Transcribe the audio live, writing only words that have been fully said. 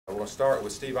going to start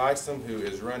with Steve Isom, who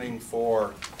is running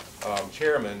for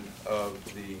chairman of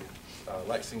the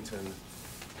Lexington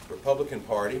Republican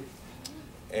Party.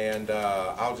 And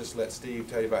I'll just let Steve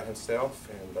tell you about himself,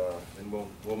 and then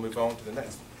we'll move on to the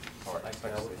next part. Thanks,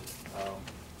 Steve.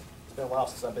 It's been a while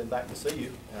since I've been back to see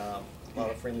you. A lot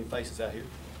of friendly faces out here.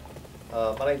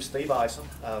 My name's Steve Isom.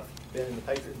 I've been in the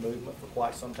Patriot movement for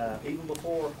quite some time, even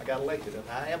before I got elected, and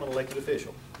I am an elected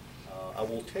official. I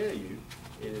will tell you,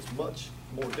 it is much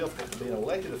more difficult to be an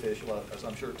elected official, as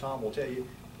I'm sure Tom will tell you,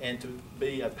 and to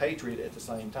be a patriot at the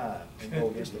same time and go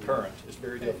against the current. It's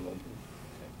very difficult.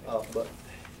 But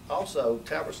also,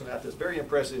 Talbot sent out this very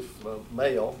impressive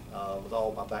mail with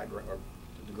all my background or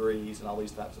degrees and all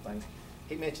these types of things.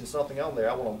 He mentioned something on there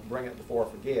I want to bring up before I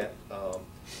forget.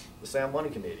 The Sound Money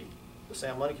Committee. The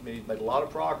Sound Money Committee made a lot of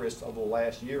progress over the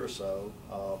last year or so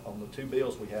on the two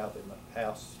bills we have in the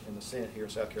House and the Senate here in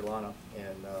South Carolina,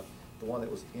 and the one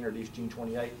that was introduced June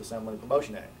 28th, the Sound Money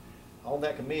Promotion Act. On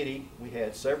that committee, we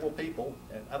had several people,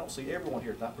 and I don't see everyone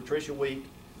here tonight. Patricia Wheat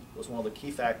was one of the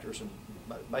key factors in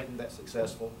making that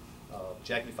successful.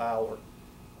 Jackie Fowler,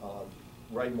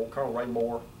 Colonel Ray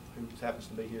Moore, who happens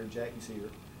to be here, Jackie's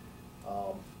here.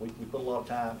 We put a lot of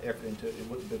time, effort into it. It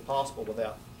wouldn't have been possible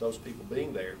without those people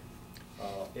being there.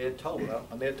 Ned Toller,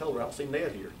 I don't see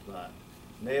Ned here tonight.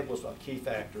 Ned was a key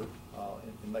factor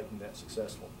in making that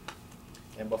successful.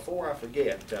 And before I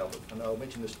forget, Talbot, I know I'll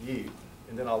mention this to you,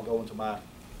 and then I'll go into my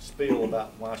spiel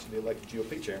about why I should be elected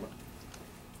GOP chairman.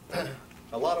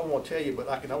 A lot I want to tell you, but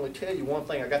I can only tell you one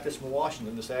thing. I got this from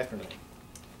Washington this afternoon.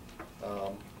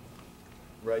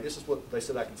 Ray, this is what they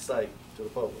said I could say to the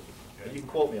public. Okay. And you can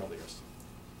quote me on this.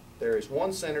 There is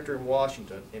one senator in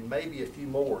Washington, and maybe a few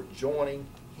more, joining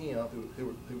him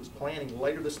who was planning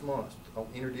later this month on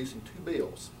introducing two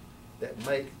bills that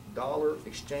make dollar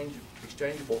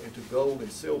exchangeable into gold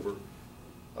and silver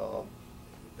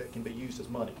that can be used as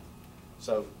money.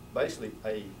 So basically,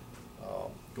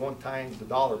 going to tying the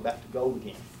dollar back to gold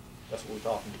again. That's what we're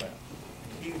talking about.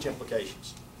 Huge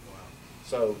implications. Wow.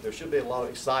 So there should be a lot of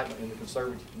excitement in the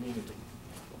conservative community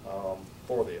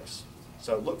for this.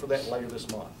 So look for that later this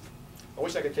month. I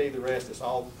wish I could tell you the rest. It's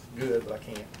all good, but I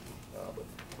can't.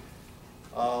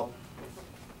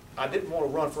 I didn't want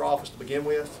to run for office to begin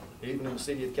with, even in the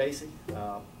city of Casey.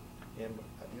 And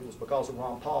it was because of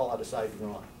Ron Paul I decided to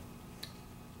run.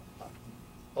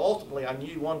 Ultimately, I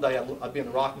knew one day I'd be in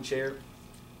the rocking chair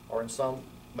or in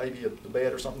maybe the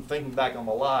bed or something, thinking back on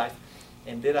my life,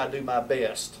 and did I do my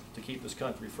best to keep this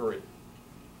country free?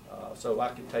 So I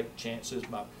could take chances,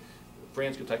 my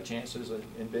friends could take chances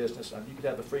in business. You could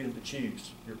have the freedom to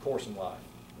choose your course in life,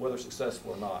 whether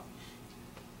successful or not.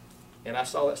 And I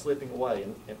saw that slipping away,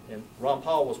 and Ron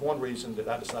Paul was one reason that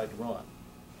I decided to run.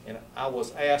 And I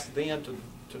was asked then to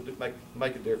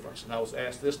make a difference, and I was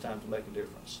asked this time to make a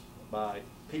difference by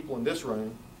people in this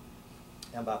room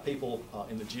and by people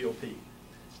in the GOP.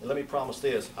 And let me promise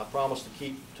this. I promise to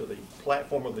keep to the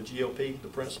platform of the GOP, the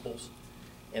principles,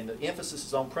 and the emphasis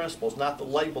is on principles, not the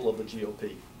label of the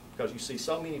GOP. Because you see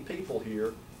so many people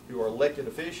here who are elected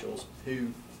officials who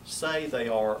say they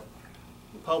are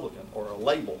Republican or a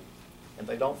label, and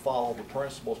they don't follow the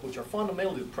principles, which are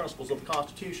fundamentally the principles of the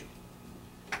Constitution.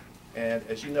 And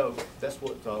as you know, that's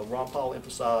what Ron Paul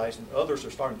emphasized, and others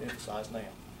are starting to emphasize now.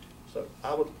 So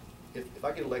I would, if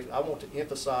I get elected, I want to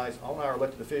emphasize on our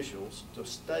elected officials to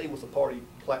stay with the party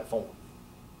platform.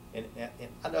 And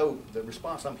I know the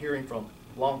response I'm hearing from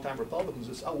longtime Republicans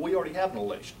is, oh, we already have an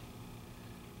election.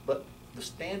 But the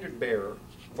standard bearer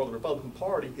for the Republican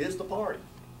Party is the party,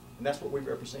 and that's what we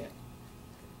represent.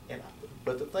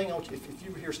 But the thing, if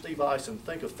you hear Steve Isom,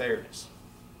 think of fairness.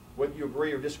 Whether you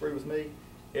agree or disagree with me,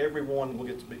 everyone will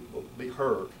get to be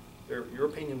heard. Your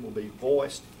opinion will be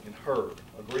voiced and heard,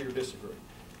 agree or disagree.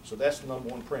 So that's the number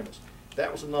one premise.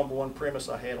 That was the number one premise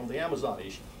I had on the Amazon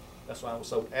issue. That's why I was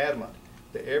so adamant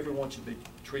that everyone should be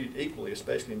treated equally,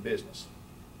 especially in business.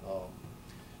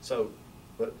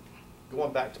 But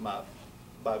going back to my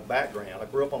background, I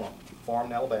grew up on a farm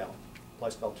in Alabama, a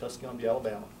place called Tuscumbia,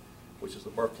 Alabama, which is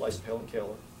the birthplace of Helen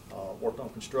Keller. Worked on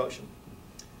construction.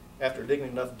 After digging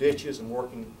enough ditches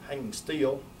and hanging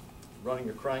steel, running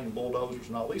a crane and bulldozers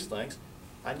and all these things,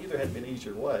 I knew there had to be an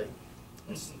easier way.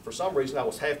 And for some reason, I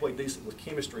was halfway decent with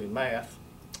chemistry and math,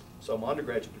 so my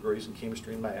undergraduate degree is in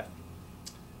chemistry and math.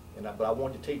 But I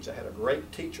wanted to teach. I had a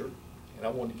great teacher, and I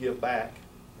wanted to give back.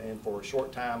 And for a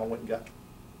short time, I went and got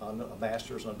a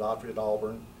master's and a doctorate at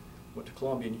Auburn. Went to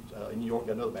Columbia in New York,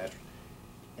 got another master's.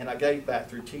 And I gave back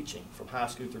through teaching from high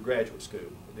school through graduate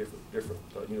school at different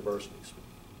universities.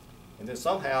 And then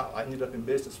somehow I ended up in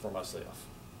business for myself.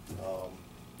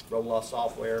 Wrote a lot of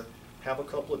software, have a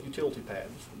couple of utility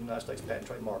patents from the United States Patent and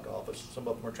Trademark Office. Some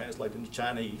of them are translated into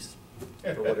Chinese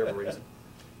for whatever reason.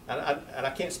 And I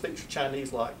can't speak for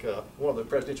Chinese like one of the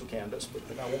presidential candidates, but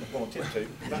I won't attempt to.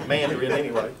 Not Mandarin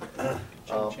anyway.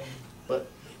 But,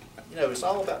 you know, it's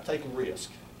all about taking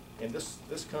risk. And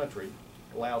this country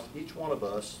allows each one of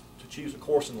us to choose a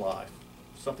course in life,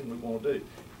 something we want to do.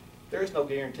 There is no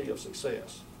guarantee of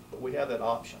success, but we have that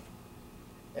option.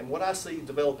 And what I see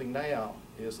developing now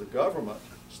is the government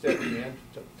stepping in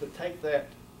to take that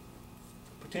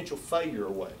potential failure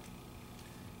away.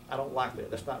 I don't like that.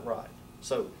 That's not right.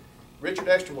 So Richard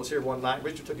Ekstrom was here one night.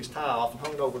 Richard took his tie off and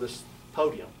hung it over this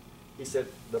podium. He said,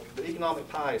 the economic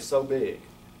pie is so big.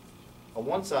 On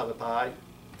one side of the pie,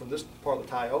 from this part of the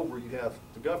tie over, you have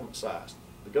the government size.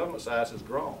 The government size has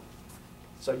grown.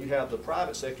 So you have the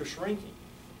private sector shrinking.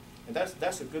 And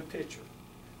that's a good picture.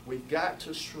 We've got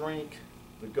to shrink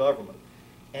the government.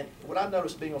 And what I've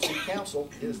noticed being on city council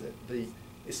is that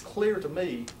it's clear to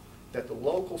me that the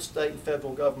local, state, and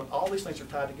federal government, all these things are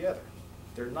tied together.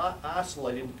 They're not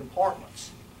isolated in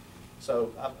compartments.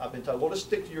 So I've been told, well, let's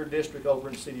stick to your district over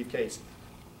in the city of Casey.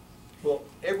 Well,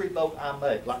 every vote I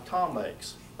make, like Tom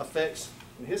makes, affects,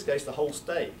 in his case, the whole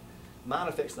state. Mine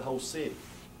affects the whole city.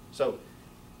 So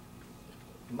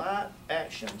my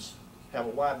actions have a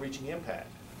wide-reaching impact.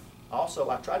 Also,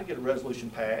 I try to get a resolution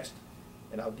passed,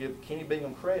 and I'll give Kenny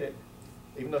Bingham credit,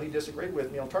 even though he disagreed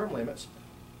with me on term limits.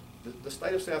 The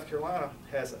state of South Carolina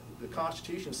has the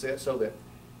Constitution set so that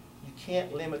you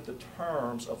can't limit the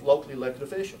terms of locally elected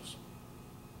officials.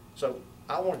 So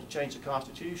I wanted to change the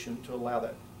Constitution to allow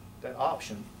that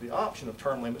option, the option of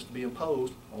term limits to be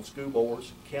imposed on school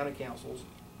boards, county councils,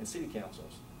 and city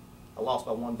councils. I lost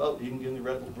by one vote, even getting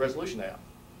the resolution out.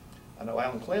 I know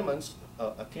Alan Clemens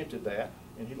attempted that,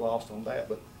 and he lost on that,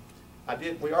 but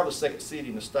we are the second city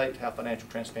in the state to have financial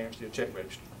transparency of check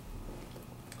register.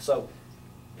 So,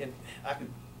 and I could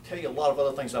tell you a lot of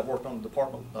other things I've worked on in the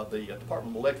Department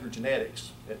of Molecular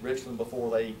Genetics at Richland before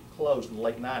they closed in the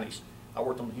late 90s. I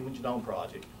worked on the Human Genome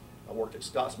Project. I worked at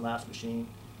Scott's Ice Machine,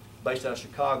 based out of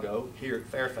Chicago, here at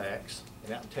Fairfax,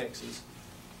 and out in Texas.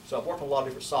 So I've worked on a lot of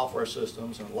different software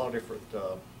systems and a lot of different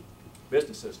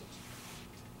business systems.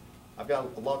 I've got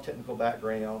a lot of technical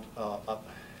background,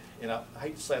 and I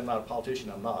hate to say I'm not a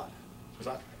politician, I'm not,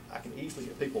 because I can easily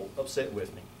get people upset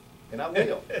with me, and I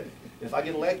will. If I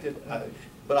get elected,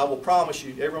 but I will promise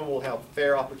you, everyone will have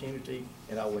fair opportunity,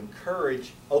 and I will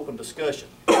encourage open discussion,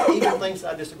 even things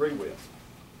I disagree with.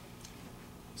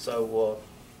 So,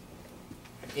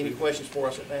 any questions for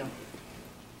us right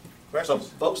now? So,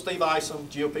 vote Steve Isom,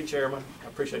 GOP chairman. I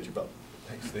appreciate your vote.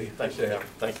 Thanks, Steve. Thank you.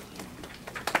 Thank you.